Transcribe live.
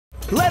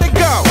Let it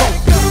go.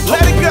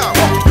 Let it go.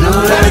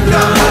 Let it go.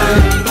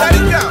 Let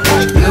it go. Let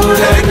it go.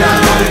 Let it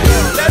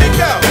go. Let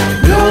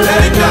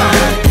it go.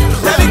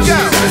 Let it go.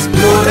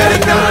 Let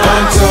it go.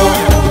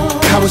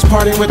 I was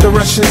partying with the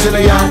Russians in a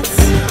yacht.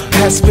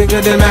 That's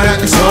bigger than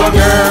Manhattan, so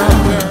girl.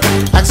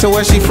 Asked her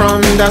where she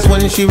from, that's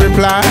when she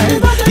replied,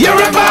 you're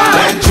a vibe!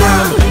 That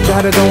drum,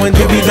 got her going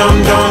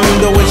dibby-dum-dum.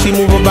 The way she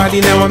move her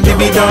body, now I'm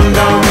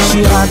dibby-dum-dum.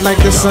 She hot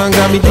like the sun,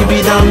 got me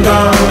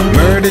dibby-dum-dum.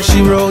 Murder,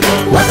 she wrote,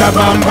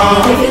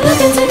 waka-bum-bum. If you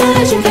look into my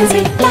eyes, you can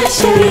see my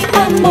shady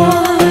amor.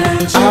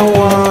 I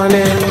want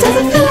it. Does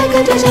it feel like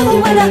a deja vu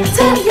when I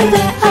tell you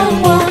that I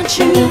want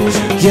you?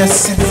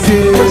 Yes, it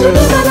feels. Would you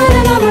be my man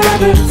and I'm a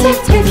rapper?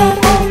 Protect me from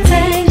all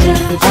danger.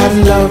 I'd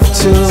love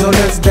to, so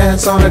let's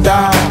dance on the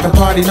dock. The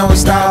party don't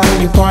stop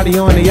when you party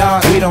on the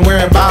yacht. We don't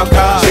worry about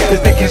cars,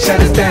 cause they can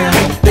shut us down.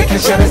 They can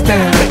shut us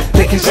down.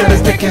 They can shut us,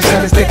 they can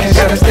shut us, they can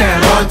shut us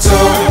down. On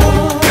tour,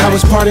 I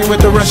was partying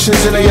with the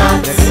Russians in a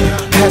yacht.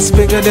 That's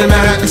bigger than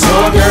Manhattan,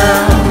 so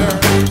girl.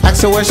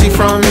 Asked her where she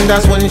from,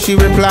 that's when she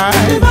replied,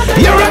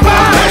 you're a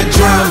vibe! That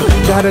drum,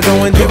 got her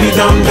going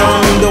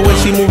dibby-dum-dum. The way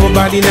she move her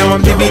body, now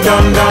I'm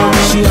dibby-dum-dum.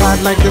 She hot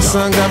like the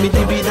sun, got me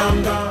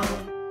dibby-dum-dum.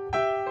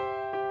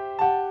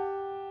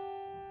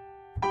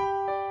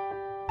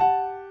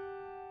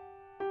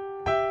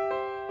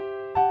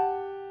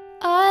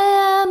 I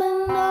am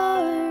an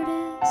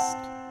artist.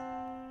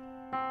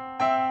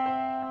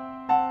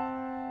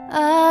 I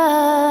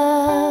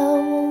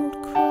won't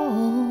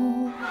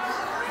crawl.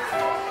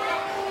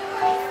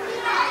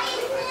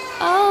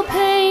 I'll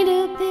paint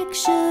a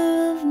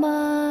picture of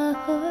my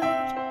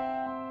heart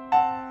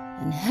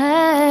and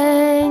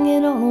hang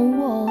it on a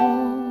wall.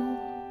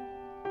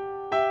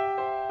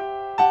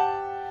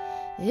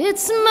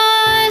 It's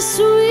my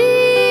sweet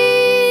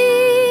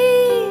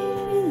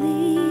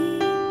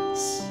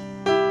release.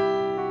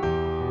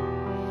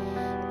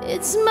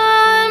 It's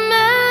my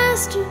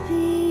masterpiece,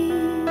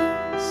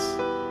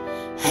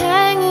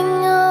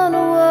 hanging on a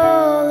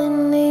wall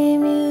in a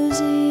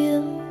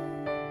museum.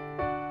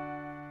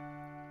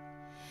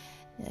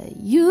 Now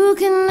you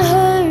can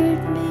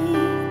hurt me,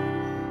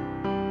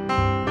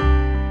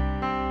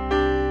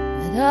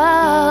 but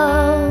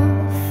I'll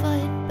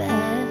fight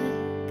back.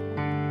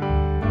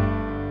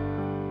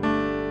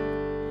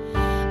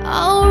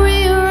 I'll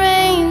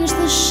rearrange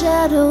the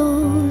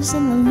shadows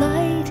and the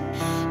light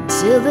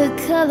till the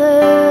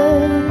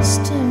colors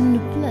turn to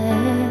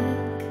black.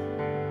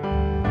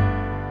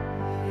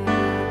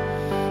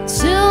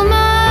 Till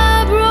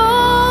my broken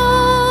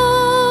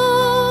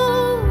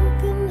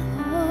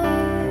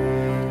heart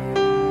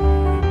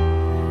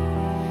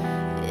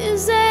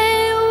is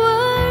a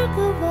work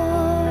of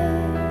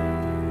art,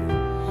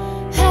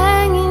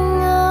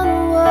 hanging on a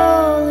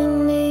wall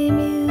in a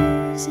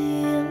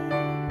museum.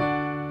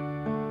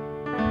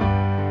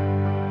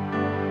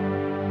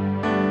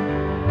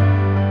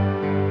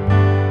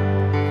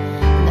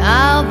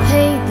 I'll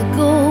paint the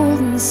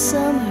golden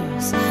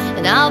summers,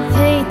 and I'll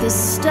paint the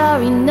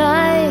starry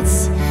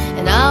nights,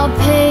 and I'll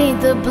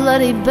paint the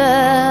bloody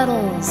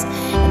battles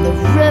and the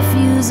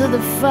refuse of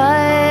the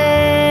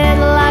fight,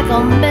 like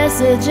a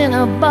message in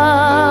a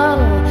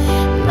bottle,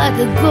 like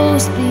a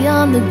ghost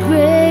beyond the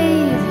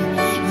grave.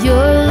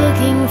 You're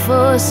looking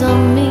for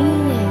some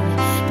meaning,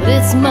 but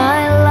it's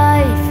my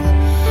life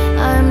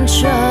I'm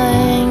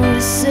trying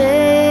to save.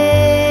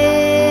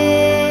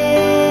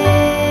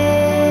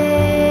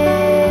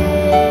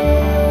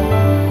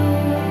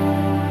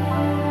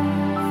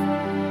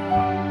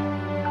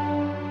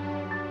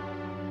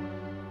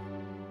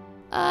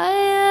 I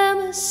am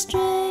a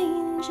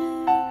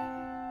stranger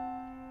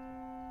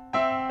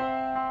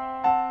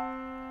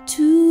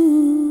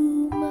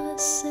to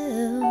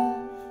myself,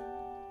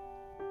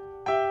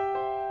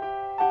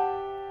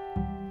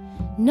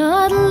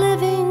 not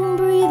living,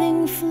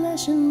 breathing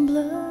flesh and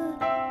blood,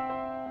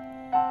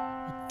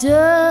 but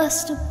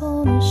dust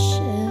upon a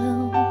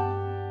shell.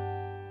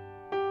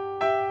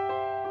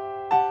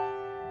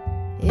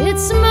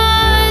 It's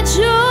my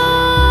joy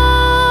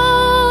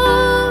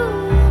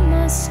and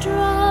my strife.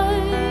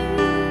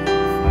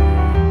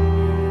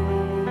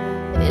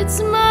 It's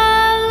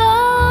my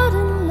lot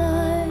in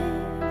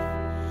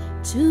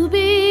life to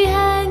be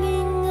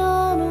hanging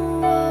on a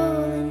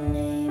wall in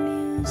a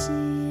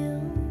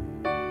museum.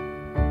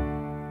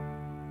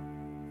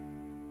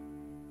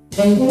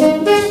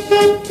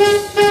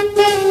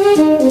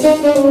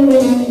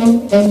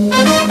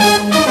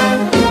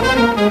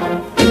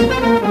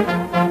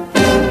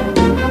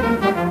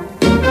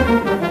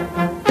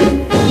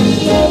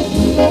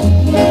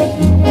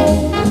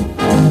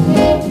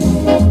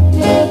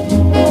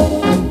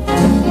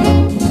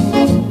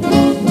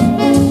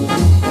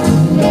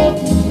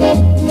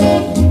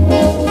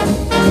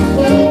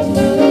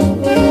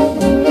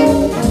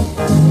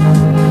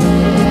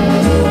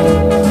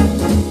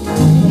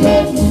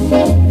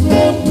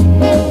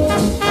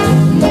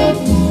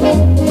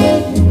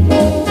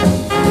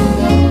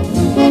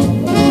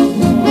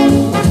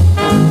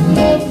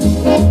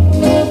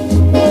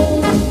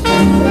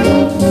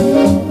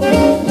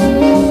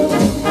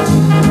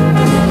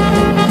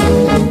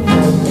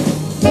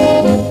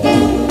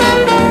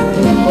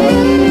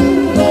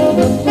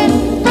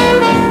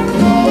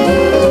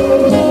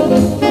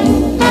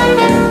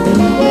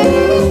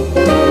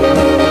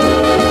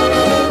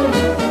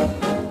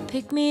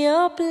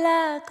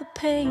 like a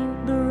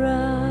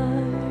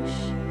paintbrush.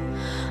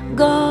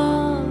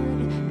 God,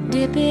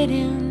 dip it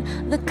in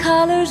the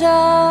colors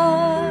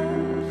of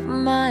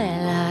my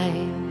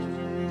life.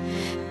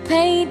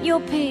 Paint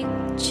your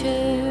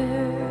picture,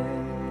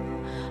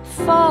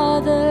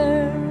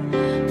 Father.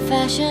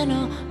 Fashion a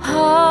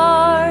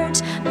heart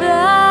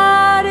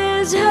that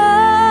is wholly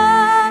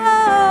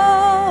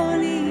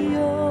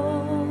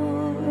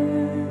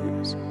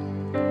yours.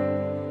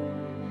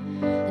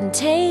 And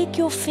take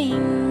your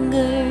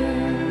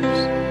fingers,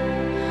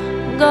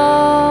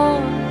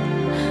 God,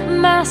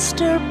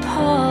 Master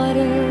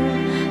Potter,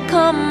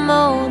 come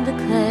mold the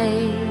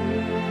clay.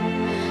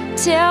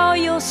 Tell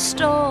your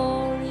story.